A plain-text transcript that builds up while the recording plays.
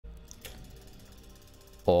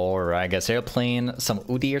Or I guess airplane, some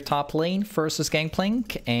UDYR top lane versus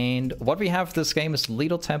Gangplank. And what we have this game is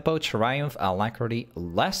Lethal Tempo, Triumph, Alacrity,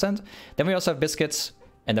 Lessened. Then we also have Biscuits,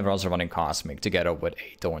 and then we're also running Cosmic together with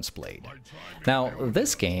a Thorn's Blade. Now,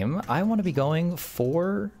 this game, I want to be going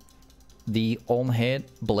for the on-hit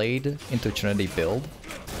Blade into Trinity build.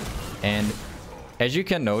 And as you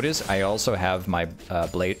can notice, I also have my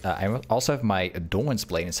blade. I also have my Thorn's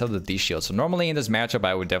Blade instead of the D-Shield. So normally in this matchup,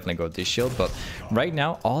 I would definitely go D-Shield. But right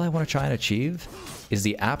now, all I want to try and achieve is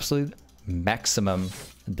the absolute maximum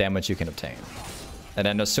damage you can obtain. And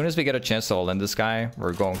then as soon as we get a chance to all in this guy,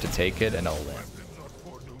 we're going to take it and all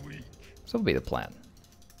in. So will be the plan.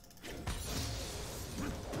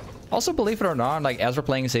 Also, believe it or not, like as we're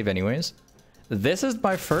playing save anyways, this is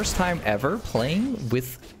my first time ever playing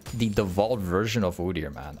with the default version of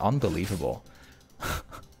UDYR, man. Unbelievable.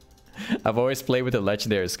 I've always played with the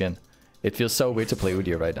legendary skin. It feels so weird to play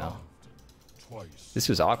UDYR right now. This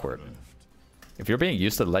was awkward. If you're being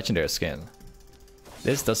used to the legendary skin,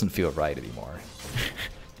 this doesn't feel right anymore.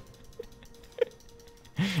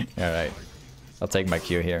 Alright. I'll take my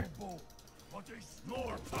Q here.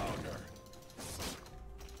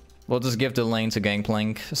 We'll just give the lane to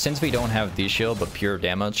Gangplank. Since we don't have D-Shield but pure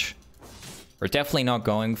damage, we're definitely not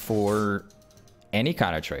going for any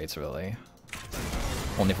kind of trades, really.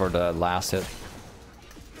 Only for the last hit.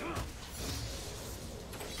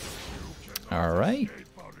 Alright.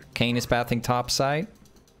 Kayn is pathing top side.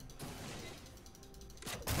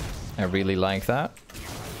 I really like that.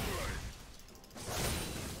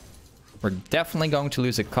 We're definitely going to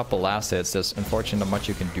lose a couple last hits. There's unfortunately not much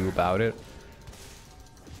you can do about it.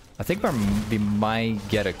 I think we might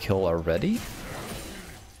get a kill already.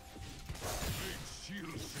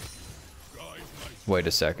 Wait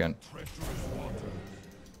a second.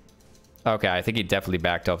 Okay, I think he definitely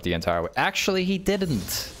backed off the entire way. Actually, he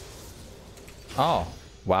didn't. Oh,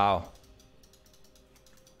 wow.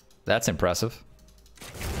 That's impressive.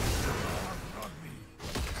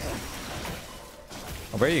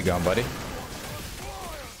 Oh, where are you going, buddy?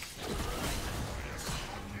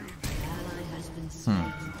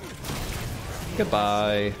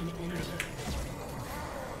 Goodbye.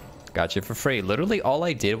 Got you for free. Literally all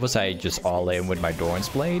I did was I just all in with my Thorn's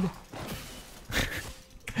Blade.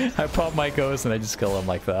 I pop my ghost and I just kill him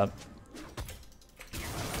like that.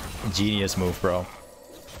 Genius move, bro.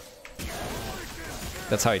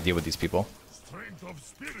 That's how I deal with these people.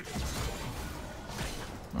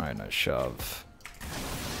 Alright, nice shove.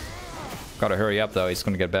 Gotta hurry up though, he's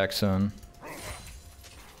gonna get back soon.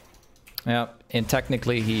 Yeah, and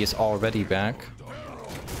technically he is already back.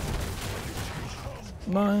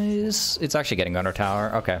 Nice. It's actually getting under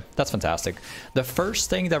tower. Okay, that's fantastic. The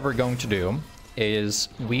first thing that we're going to do is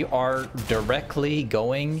we are directly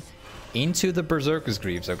going into the Berserker's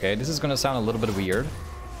Greaves, okay? This is going to sound a little bit weird.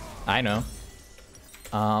 I know.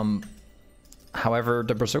 However,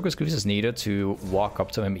 the Berserker's Greaves is needed to walk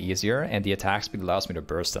up to him easier, and the attack speed allows me to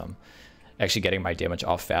burst him, actually getting my damage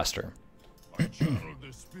off faster.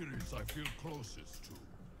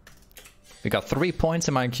 We got 3 points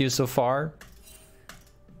in my queue so far.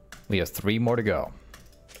 We have 3 more to go.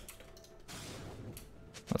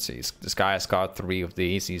 Let's see. This guy has got 3 of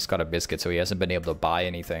these. He's got a biscuit, so he hasn't been able to buy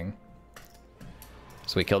anything.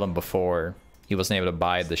 So we killed him before. He wasn't able to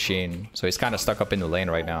buy the Sheen. So he's kind of stuck up in the lane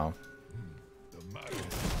right now.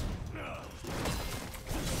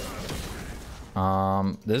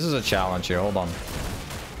 This is a challenge here. Hold on.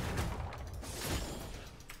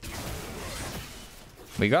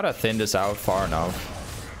 We gotta thin this out far enough.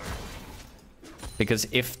 Because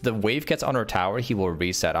if the wave gets on our tower, he will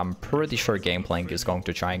reset. I'm pretty sure Gangplank is going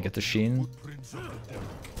to try and get the Sheen.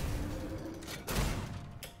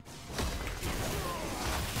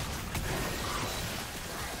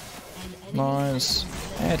 Nice.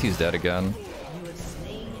 And he's dead again.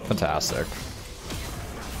 Fantastic.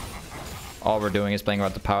 All we're doing is playing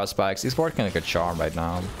around the power spikes. He's working like a charm right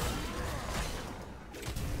now.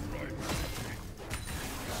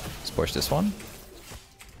 Let's push this one.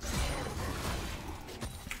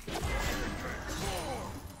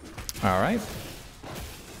 Alright.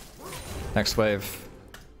 Next wave.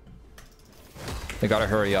 They gotta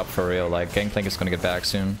hurry up for real. Like, Gangplank is gonna get back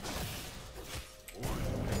soon.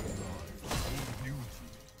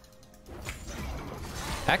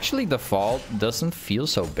 Actually, the fall doesn't feel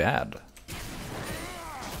so bad.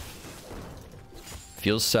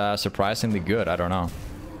 Feels surprisingly good. I don't know.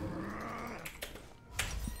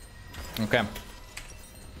 Okay.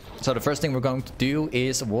 So the first thing we're going to do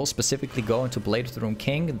is we'll specifically go into Blade of the Rune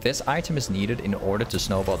King. This item is needed in order to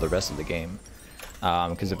snowball the rest of the game.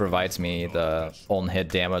 Because it provides me the on-hit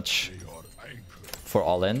damage for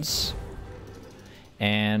all-ins.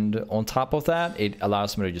 And on top of that, it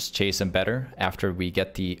allows me to just chase him better after we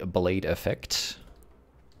get the blade effect.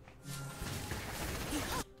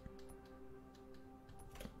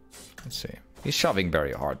 Let's see. He's shoving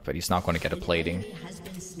very hard, but he's not going to get a plating.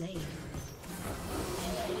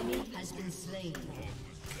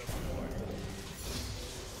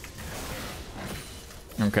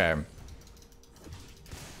 Okay.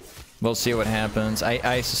 We'll see what happens.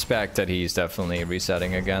 I suspect that he's definitely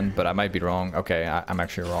resetting again, but I might be wrong. Okay, I'm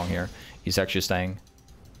actually wrong here. He's actually staying.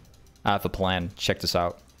 I have a plan. Check this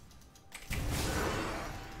out.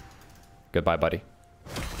 Goodbye, buddy.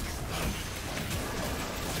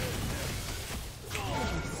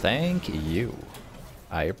 Thank you.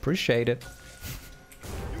 I appreciate it.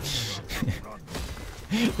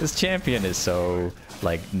 This champion is so,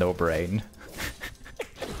 like, no brain.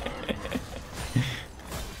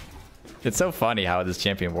 It's so funny how this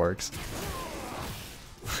champion works.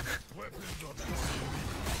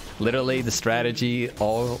 Literally the strategy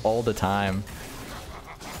all the time.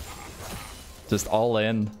 Just all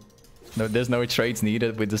in. No, there's no trades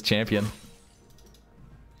needed with this champion.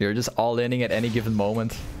 You're just all inning at any given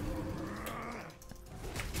moment.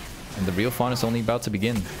 And the real fun is only about to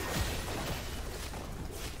begin.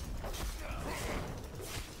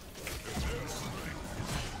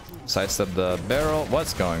 Sidestep the barrel.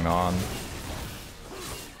 What's going on?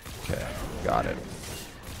 Okay, got it.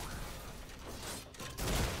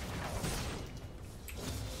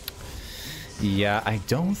 Yeah, I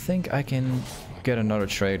don't think I can get another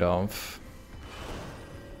trade off.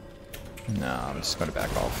 No, I'm just gonna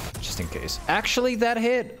back off, just in case. Actually, that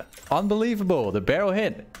hit! Unbelievable! The barrel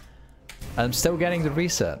hit! I'm still getting the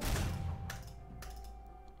reset.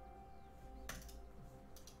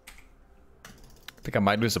 I think I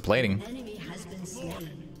might lose the plating.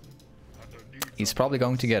 He's probably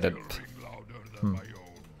going to get it.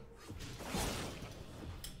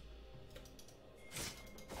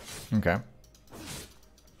 Okay.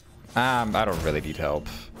 I don't really need help.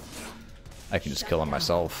 I can just kill him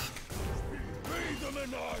myself.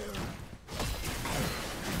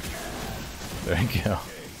 There you go.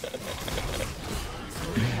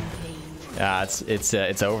 Yeah,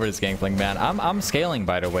 it's over this Gangplank, man. I'm scaling,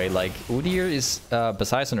 by the way. Like, UDYR is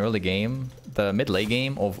besides an early game, the mid late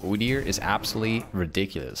game of UDYR is absolutely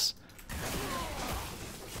ridiculous.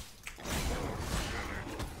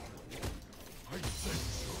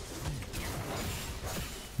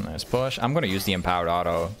 Nice push. I'm gonna use the empowered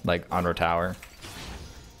auto like under tower,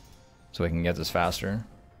 so we can get this faster.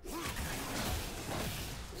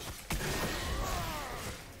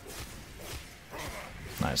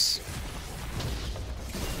 Nice.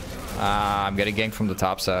 I'm getting ganked from the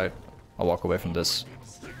top side. I'll walk away from this.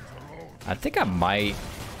 I think I might.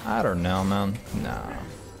 I don't know, man. No.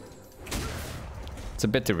 It's a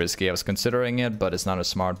bit too risky. I was considering it, but it's not a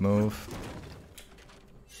smart move.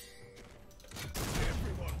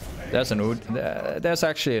 There's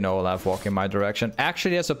actually an Olaf walking my direction.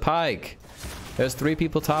 Actually, there's a Pike. There's 3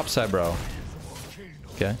 people topside, bro.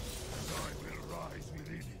 Okay.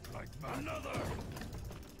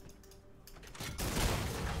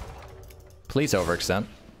 Please overextend.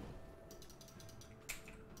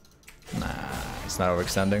 Nah, it's not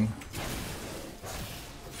overextending.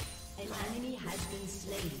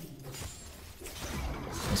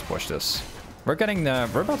 Let's push this. We're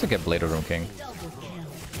about to get Blade of Rune King.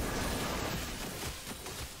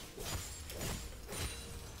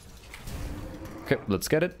 Okay, let's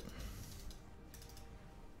get it.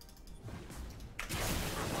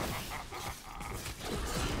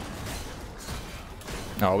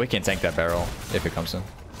 Oh, we can tank that barrel if it comes in.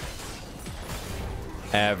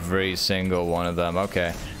 Every single one of them.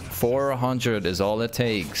 Okay. 400 is all it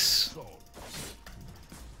takes.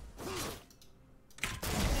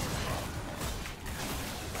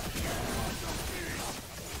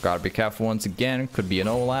 Gotta be careful once again. Could be an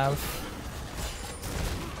Olaf.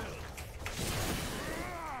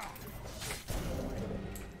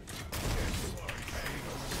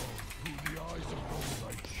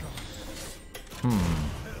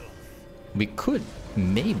 We could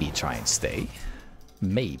maybe try and stay.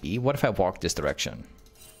 Maybe. What if I walk this direction?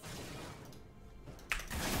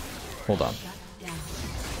 Hold on.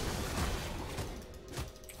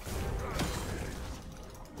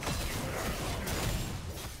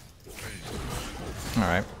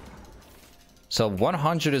 Alright. So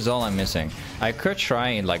 100 is all I'm missing. I could try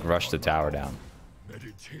and like rush the tower down.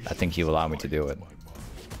 I think he will allow me to do it.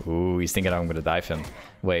 Ooh, he's thinking I'm gonna dive him.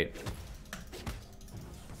 Wait.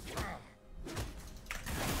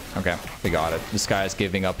 Okay, we got it. This guy is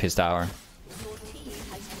giving up his tower.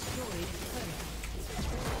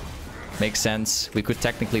 Makes sense. We could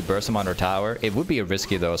technically burst him on our tower. It would be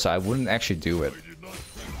risky though, so I wouldn't actually do it.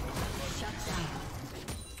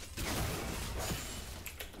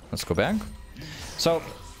 Let's go back. So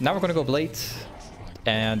now we're gonna go Blade.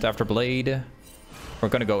 And after Blade, we're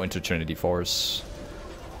gonna go into Trinity Force.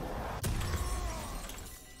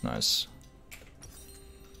 Nice.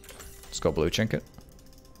 Let's go blue trinket.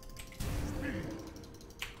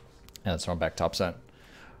 And let's run back top set.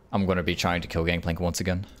 I'm gonna be trying to kill Gangplank once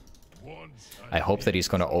again. I hope that he's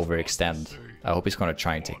gonna overextend. I hope he's gonna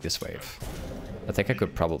try and take this wave. I think I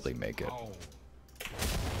could probably make it.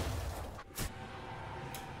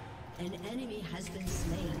 An enemy has been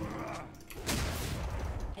slain.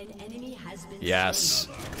 An enemy has been yes.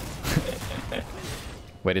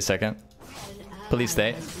 Wait a second. Please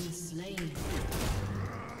stay.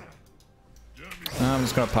 I'm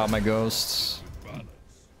just gonna pop my ghosts.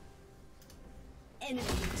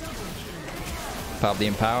 Pop the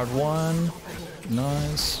empowered one.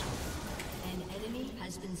 Nice.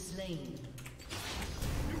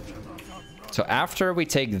 So after we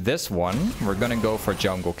take this one, we're gonna go for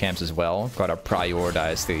jungle camps as well. Gotta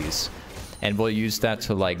prioritize these. And we'll use that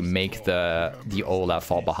to like make the Olaf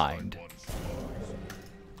fall behind.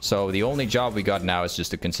 So the only job we got now is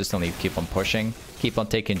just to consistently keep on pushing. Keep on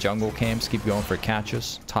taking jungle camps, keep going for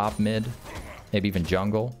catches. Top, mid, maybe even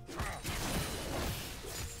jungle.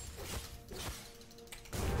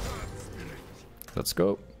 Let's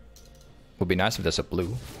go. Would be nice if there's a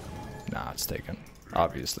blue. Nah, it's taken.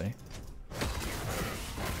 Obviously.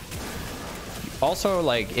 Also,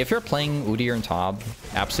 like, if you're playing UDYR and top,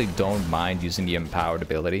 absolutely don't mind using the empowered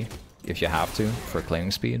ability if you have to for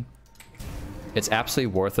clearing speed. It's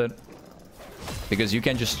absolutely worth it because you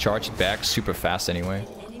can just charge it back super fast anyway.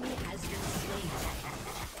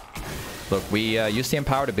 Look, we used the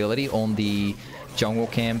empowered ability on the jungle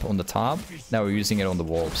camp on the top. Now we're using it on the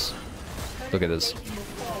wolves. Look at this.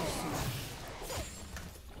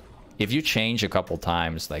 If you change a couple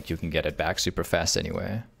times, like, you can get it back super fast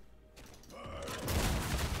anyway.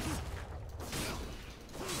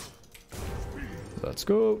 Let's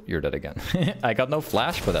go. You're dead again. I got no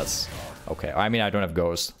flash, but that's okay. I mean, I don't have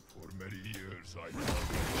ghost.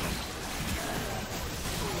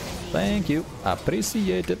 Thank you.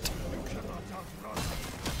 Appreciate it.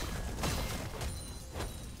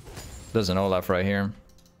 There's an Olaf right here.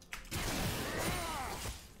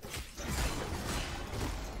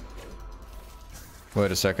 Wait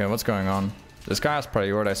a second. What's going on? This guy is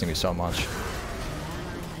prioritizing me so much.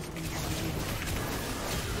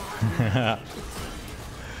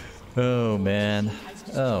 Oh man.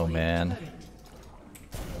 Oh man.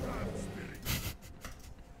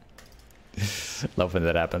 Love when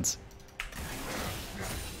that happens.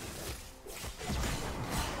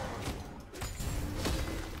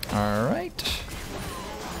 Alright.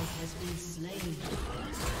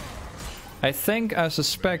 I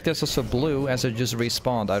suspect there's also blue as it just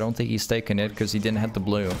respawned. I don't think he's taking it because he didn't have the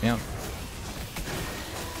blue. Yeah.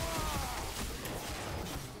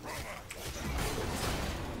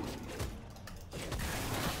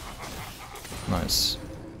 Nice.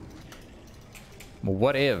 Well,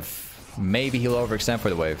 what if maybe he'll overextend for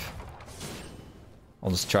the wave? I'll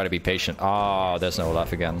just try to be patient. Oh, there's no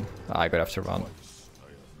Olaf again. I could have to run.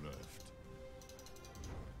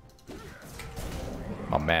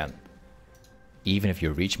 Oh man. Even if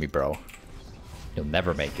you reach me, bro, you'll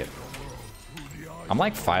never make it. I'm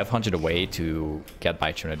like 500 away to get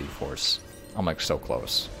my Trinity Force. I'm like so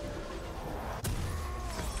close.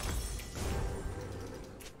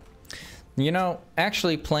 You know,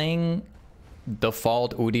 actually playing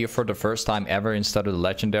default UDYR for the first time ever instead of the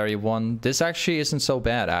legendary one, this actually isn't so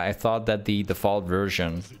bad. I thought that the default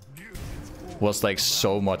version was like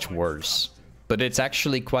so much worse, but it's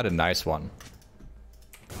actually quite a nice one.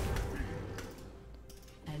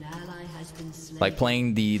 Like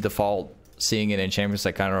playing the default, seeing it in Chambers,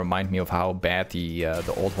 that kind of remind me of how bad the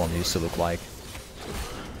old one used to look like.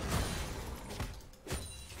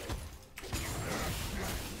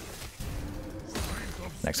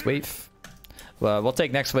 Next wave. Well, we'll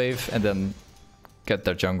take next wave and then get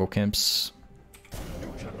their jungle camps.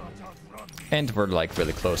 And we're like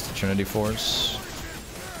really close to Trinity Force.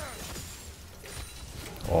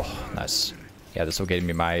 Oh, nice. Yeah, this will get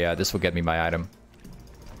me my item.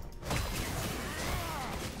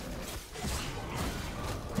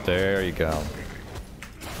 There you go.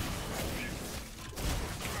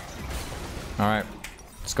 Alright.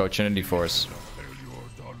 Let's go Trinity Force.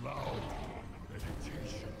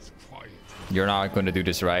 You're not going to do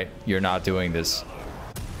this, right? You're not doing this.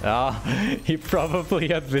 Ah, he probably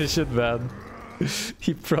had vision, man.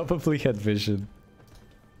 He probably had vision.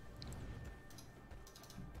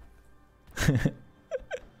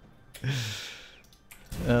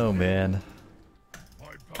 Oh man.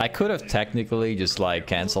 I could have technically just like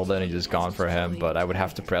cancelled it and just gone for him, but I would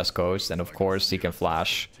have to press coast, and of course he can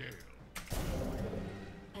flash.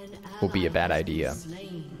 Would be a bad idea.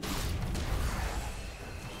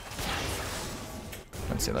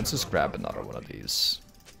 Let's see, let's just grab another one of these.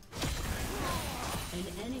 An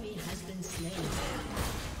enemy has been slain.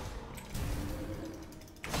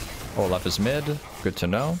 Olaf is mid, good to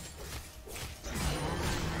know.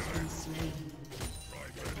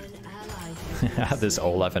 This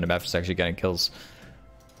Olaf and MF is actually getting kills.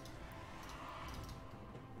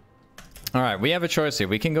 Alright, we have a choice here.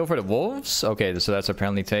 We can go for the wolves. Okay, so that's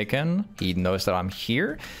apparently taken. He knows that I'm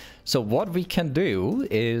here. So what we can do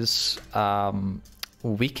is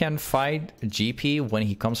we can fight GP when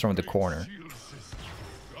he comes from the corner.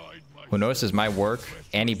 Who knows, this might work.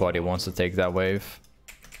 Anybody wants to take that wave.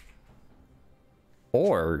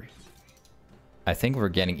 Or I think we're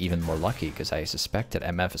getting even more lucky because I suspect that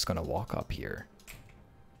MF is going to walk up here.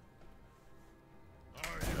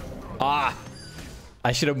 Ah!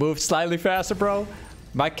 I should have moved slightly faster, bro.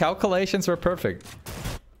 My calculations were perfect.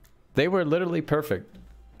 They were literally perfect.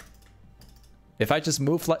 If I just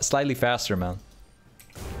moved slightly faster, man.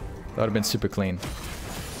 That would have been super clean.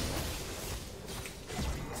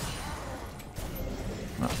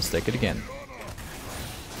 Oh, let's take it again.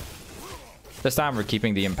 This time we're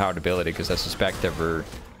keeping the empowered ability because I suspect that we're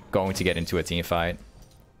going to get into a team fight.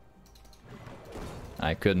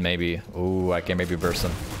 I could maybe... Ooh, I can maybe burst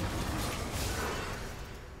him.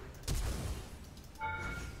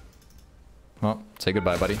 Well, say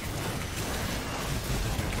goodbye, buddy.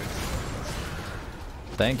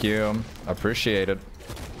 Thank you. Appreciate it.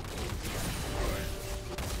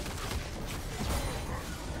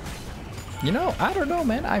 You know, I don't know,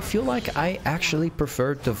 man. I feel like I actually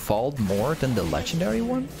prefer the Vault more than the legendary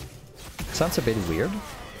one. Sounds a bit weird,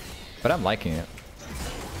 but I'm liking it.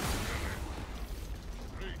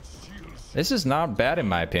 This is not bad in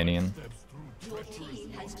my opinion. Your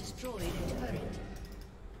team has destroyed a turret.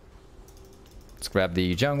 Let's grab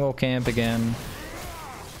the jungle camp again.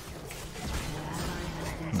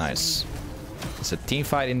 Nice. It's a team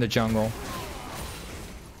fight in the jungle.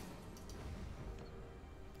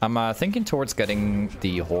 I'm thinking towards getting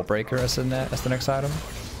the hullbreaker as the next item.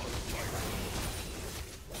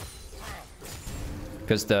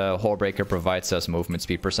 Because the hullbreaker provides us movement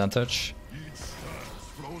speed percentage,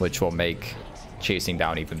 which will make chasing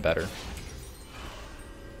down even better.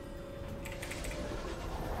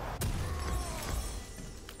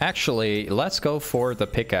 Actually, let's go for the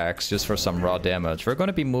pickaxe just for some raw damage. We're going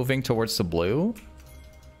to be moving towards the blue.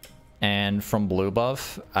 And from blue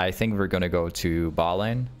buff, I think we're going to go to bot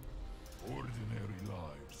lane.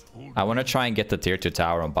 I want to try and get the tier 2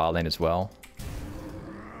 tower on bot lane as well.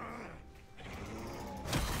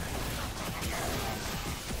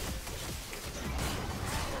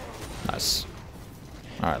 Nice.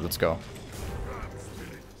 Alright, let's go.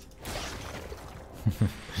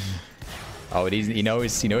 Oh, he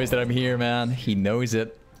knows that I'm here, man. He knows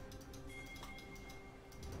it.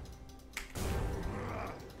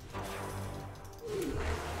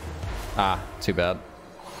 Ah, too bad.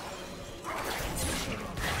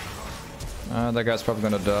 That guy's probably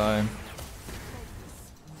gonna die.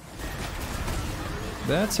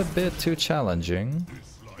 That's a bit too challenging.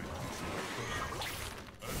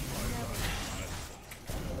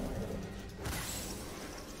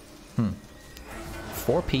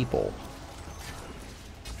 Four people.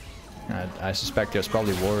 I suspect there's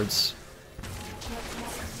probably wards.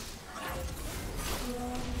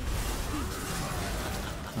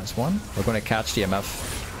 Nice one. We're going to catch the MF.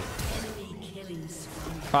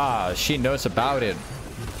 Ah, she knows about it.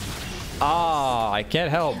 Ah, I can't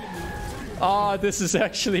help. Ah, this is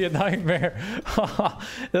actually a nightmare.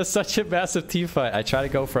 That's such a massive team fight. I tried to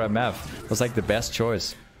go for MF. It was like the best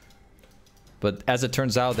choice. But as it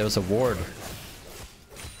turns out, there was a ward.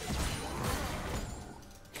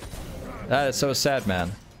 That is so sad,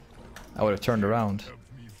 man. I would have turned around.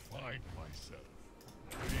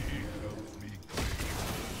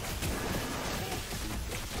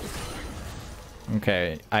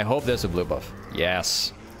 Okay, I hope there's a blue buff.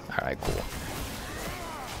 Yes. Alright, cool.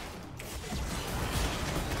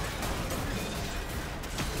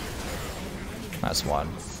 That's one.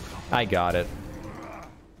 I got it.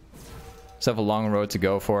 Still have a long road to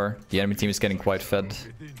go for. The enemy team is getting quite fed.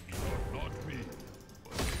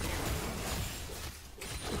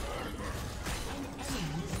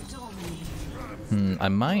 I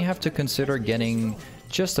might have to consider getting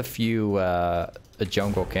just a few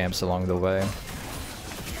jungle camps along the way.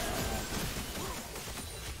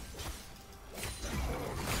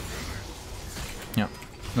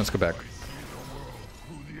 Let's go back.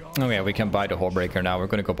 Oh yeah, we can buy the hullbreaker now. We're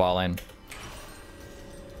gonna go ball in.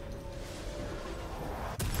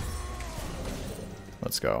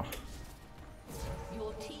 Let's go.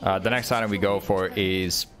 The next item we go for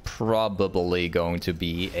is probably going to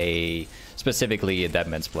be specifically a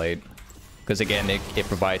Deadman's Blade. Because again, it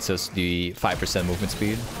provides us the 5% movement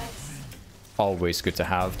speed. Always good to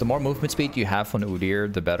have. The more movement speed you have on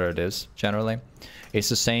UDYR, the better it is, generally. It's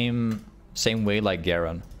the same way like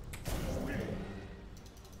Garen.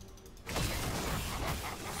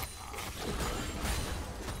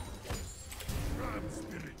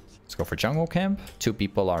 Let's go for jungle camp. 2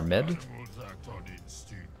 people are mid.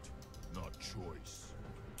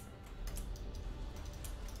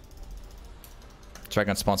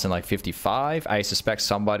 Dragon spawns in like 55. I suspect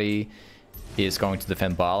somebody is going to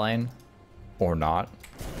defend bot lane. Or not.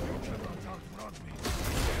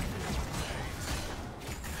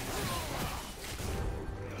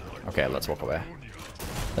 Okay, let's walk away.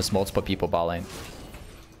 There's multiple people bot lane.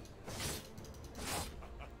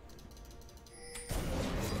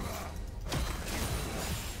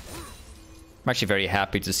 I'm actually very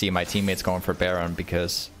happy to see my teammates going for Baron,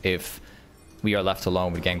 because if we are left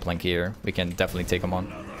alone with Gangplank here, we can definitely take him on.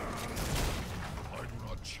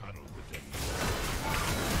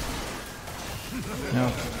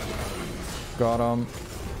 No. Got him.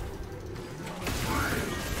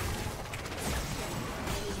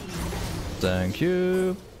 Thank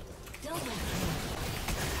you.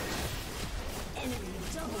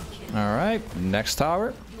 Alright, next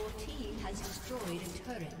tower. Your team has destroyed a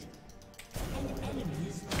turret. An enemy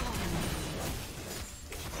is dominated.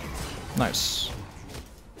 Nice.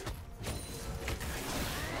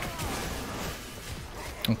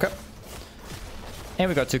 Okay. And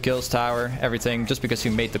we got 2 kills tower, everything, just because we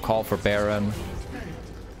made the call for Baron.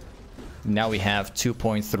 Now we have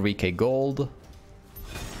 2.3k gold.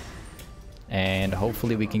 And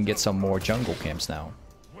hopefully we can get some more jungle camps now.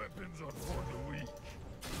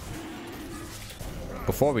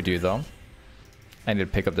 Before we do though, I need to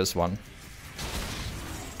pick up this one.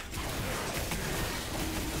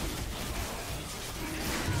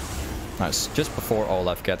 Nice, just before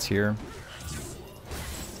Olaf gets here.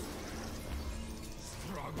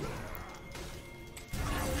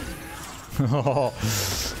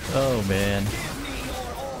 Oh man.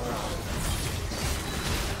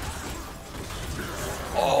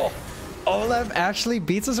 Oh, Olaf actually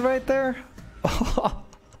beats us right there?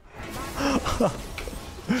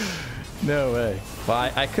 No way.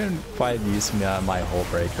 Well, I couldn't quite use my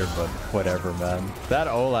hullbreaker, but whatever, man. That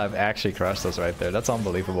Olaf actually crushed us right there. That's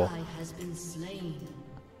unbelievable.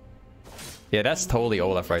 Yeah, that's totally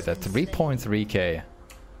Olaf right there. 3.3k.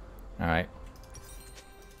 Alright.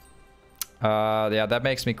 Yeah, that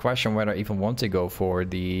makes me question whether I even want to go for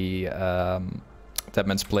the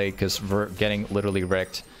Deadman's Blade, because we're getting literally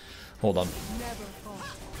wrecked. Hold on.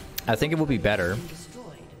 I think it would be better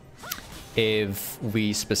if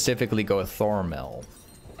we specifically go thornmail.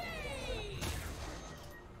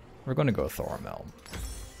 We're gonna go thornmail.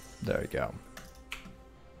 There you go.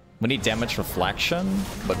 We need damage reflection,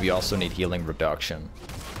 but we also need healing reduction.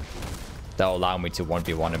 That'll allow me to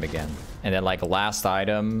 1v1 him again. And then like last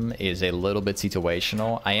item is a little bit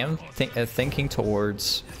situational. I am thinking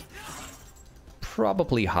towards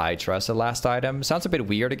probably Hydra as the last item. Sounds a bit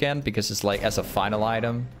weird again, because it's like as a final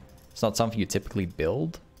item. It's not something you typically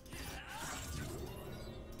build.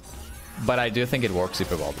 But I do think it works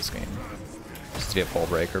super well this game. Just to be a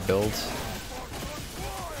hullbreaker build.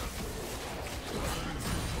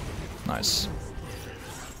 Nice.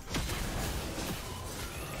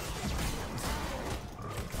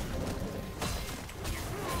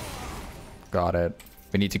 Got it.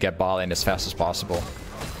 We need to get ball in as fast as possible.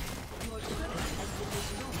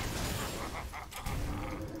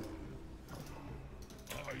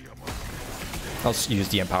 I'll use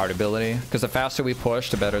the empowered ability, because the faster we push,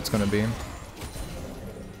 the better it's going to be.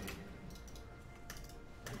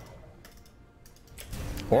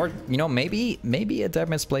 Or, you know, maybe a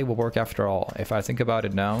Deadman's Blade will work after all. If I think about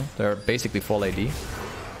it now, they're basically full AD.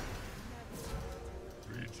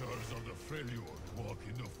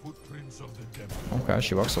 Okay,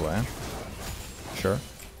 she walks away. Sure.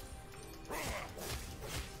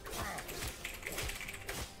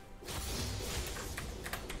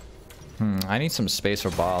 I need some space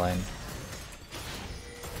for ball lane.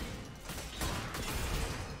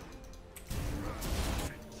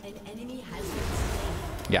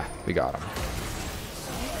 Yeah, we got him.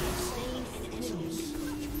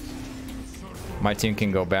 My team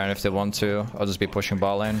can go Baron if they want to. I'll just be pushing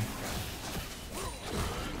ball lane.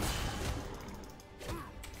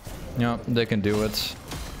 Yeah, they can do it.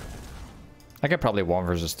 I could probably 1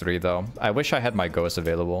 versus 3 though. I wish I had my ghost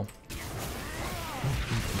available.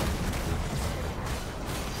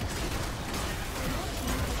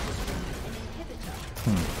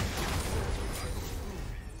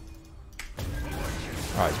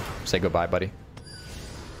 Alright, say goodbye, buddy.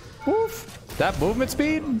 Woof! That movement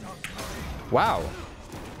speed? Wow.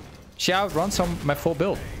 She outruns my full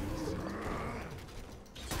build.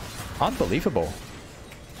 Unbelievable.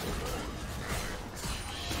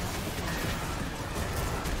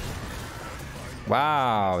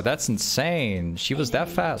 Wow, that's insane. She was that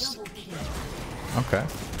fast. Okay.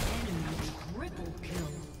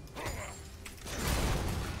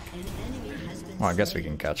 Well, I guess we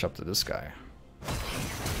can catch up to this guy.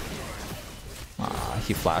 Ah,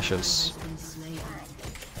 he flashes.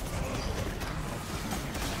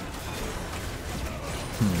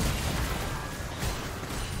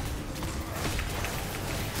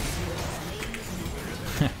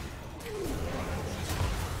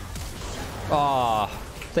 Oh,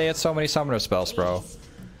 they had so many summoner spells, bro.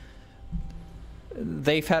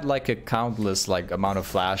 They've had like a countless amount of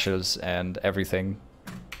flashes and everything.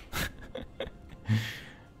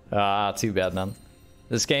 Ah, too bad, man.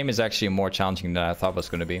 This game is actually more challenging than I thought it was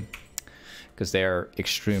going to be, because they're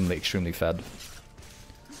extremely fed.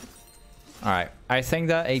 Alright, I think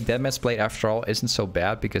that a Deadman's Blade after all isn't so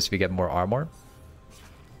bad because we get more armor.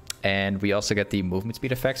 And we also get the movement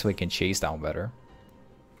speed effect, so we can chase down better.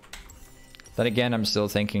 Then again, I'm still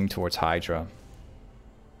thinking towards Hydra.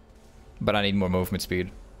 But I need more movement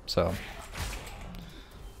speed, so...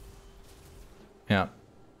 yeah.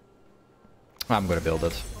 I'm gonna build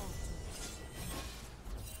it.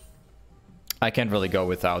 I can't really go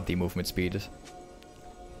without the movement speed.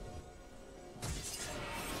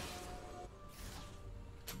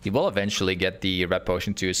 We will eventually get the red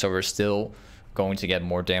potion too, so we're still going to get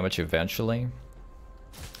more damage eventually.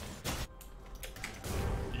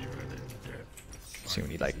 So we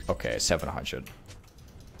need okay, 700.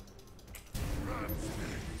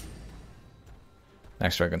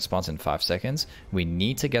 Next dragon spawns in 5 seconds. We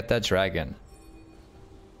need to get that dragon.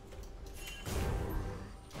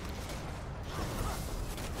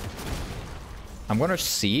 I'm gonna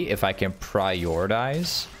see if I can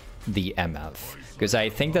prioritize the MF, because I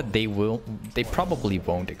think that they probably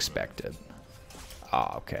won't expect it.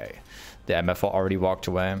 Ah, okay. The MF already walked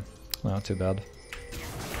away. Not too bad.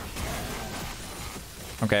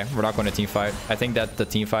 Okay, we're not going to team fight. I think that the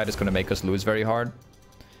team fight is going to make us lose very hard.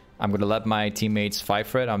 I'm going to let my teammates fight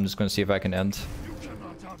for it. I'm just going to see if I can end.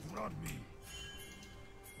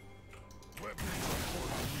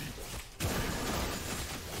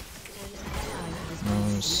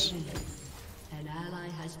 Nice.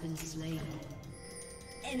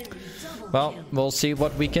 Well, we'll see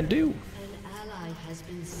what we can do.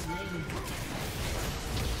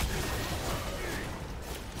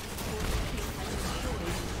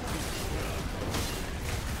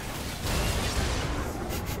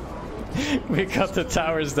 We got the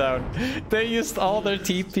towers down. They used all their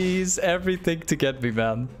TPs, everything to get me,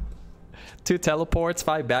 man. 2 teleports,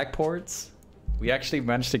 5 backports. We actually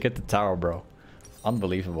managed to get the tower, bro.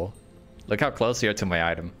 Unbelievable. Look how close we are to my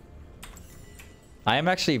item. I am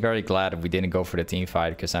actually very glad we didn't go for the team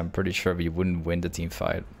fight, because I'm pretty sure we wouldn't win the team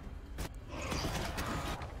fight.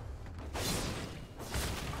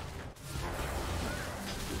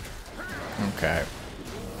 Okay.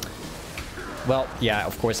 Well, yeah,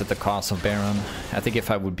 of course at the cost of Baron. I think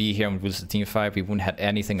if I would be here and lose the team fight, we wouldn't have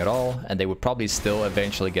anything at all, and they would probably still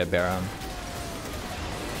eventually get Baron.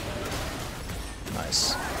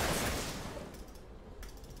 Nice.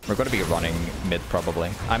 We're going to be running mid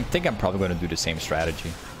probably. I think I'm probably going to do the same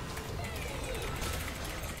strategy.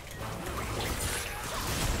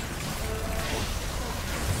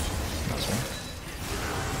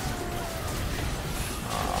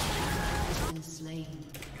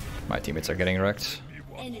 My teammates are getting wrecked.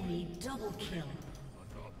 Enemy double kill.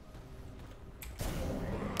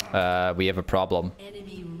 We have a problem.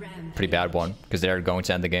 Pretty bad one, because they're going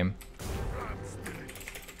to end the game.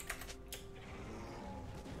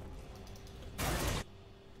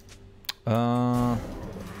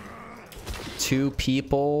 Two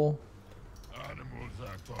people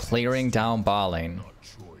clearing down bot lane.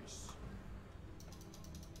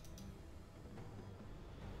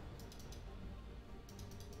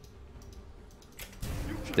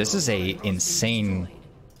 This is a insane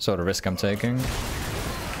sort of risk I'm taking.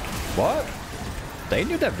 What? They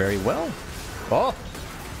knew that very well. Oh.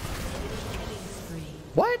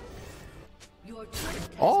 What?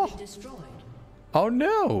 Oh. Oh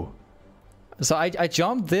no. So I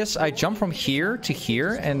jumped this. I jumped from here to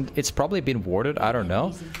here, and it's probably been warded. I don't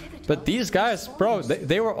know. But these guys, bro,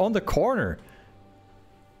 they were on the corner.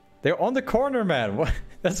 They're on the corner, man. What?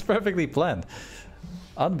 That's perfectly planned.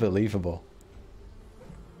 Unbelievable.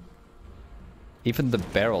 Even the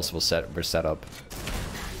barrels were set up.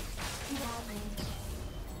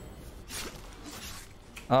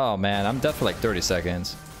 Oh man, I'm dead for like 30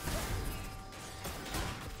 seconds.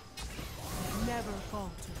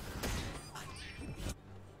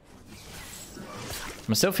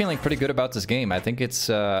 I'm still feeling pretty good about this game. I think it's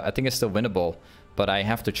still winnable, but I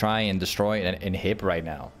have to try and destroy and inhib right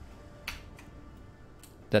now.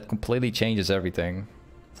 That completely changes everything.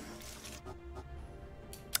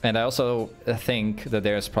 And I also think that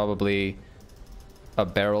there's probably a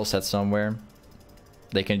barrel set somewhere.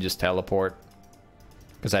 They can just teleport.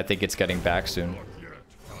 Because I think it's getting back soon.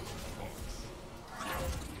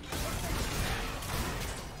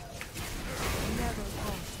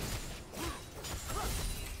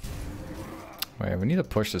 Wait, we need to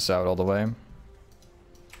push this out all the way.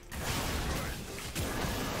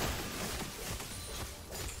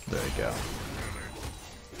 There you go.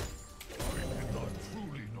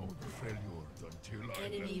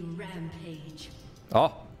 Enemy rampage.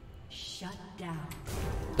 Oh! Shut down.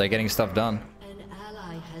 They're getting stuff done. An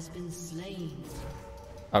ally has been slain.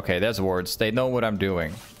 Okay, there's wards. They know what I'm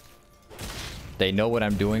doing. They know what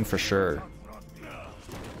I'm doing for sure.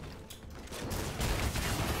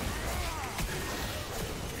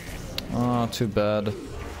 Oh, too bad.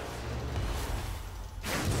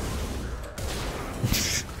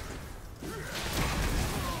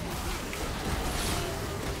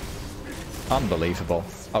 Unbelievable.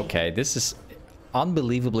 Okay, this is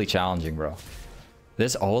unbelievably challenging, bro.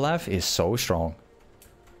 This Olaf is so strong.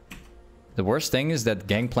 The worst thing is that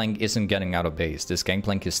Gangplank isn't getting out of base. This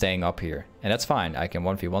Gangplank is staying up here. And that's fine. I can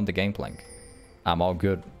 1v1 the Gangplank. I'm all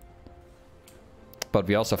good. But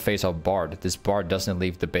we also face off Bard. This Bard doesn't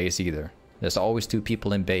leave the base either. There's always 2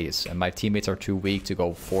 people in base. And my teammates are too weak to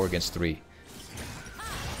go 4 against 3.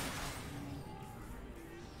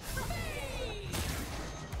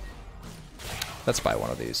 Let's buy one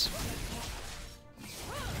of these.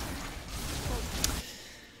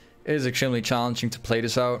 It is extremely challenging to play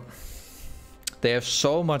this out. They have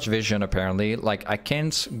so much vision apparently. Like I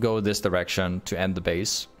can't go this direction to end the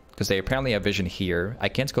base. Because they apparently have vision here. I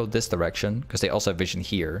can't go this direction because they also have vision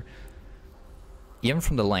here. Even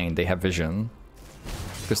from the lane they have vision.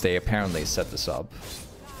 Because they apparently set this up.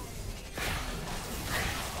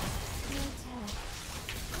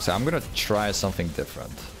 So I'm gonna try something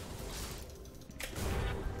different.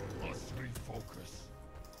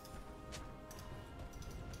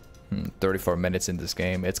 34 minutes in this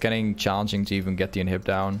game. It's getting challenging to even get the inhib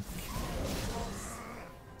down.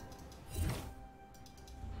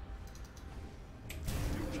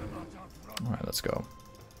 Alright, let's go.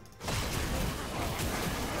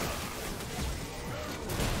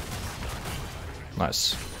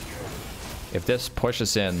 Nice. If this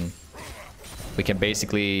pushes in, we can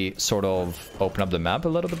basically sort of open up the map a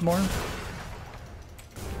little bit more.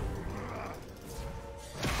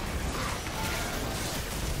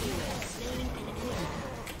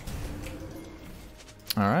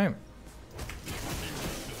 All right.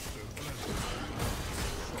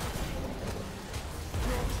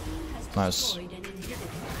 Nice.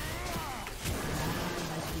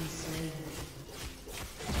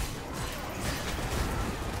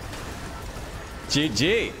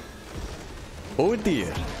 GG. Oh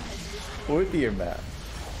dear. Oh dear, man.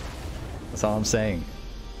 That's all I'm saying.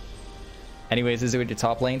 Anyways, this is with your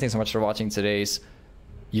top lane. Thanks so much for watching today's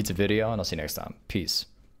YouTube video, and I'll see you next time. Peace.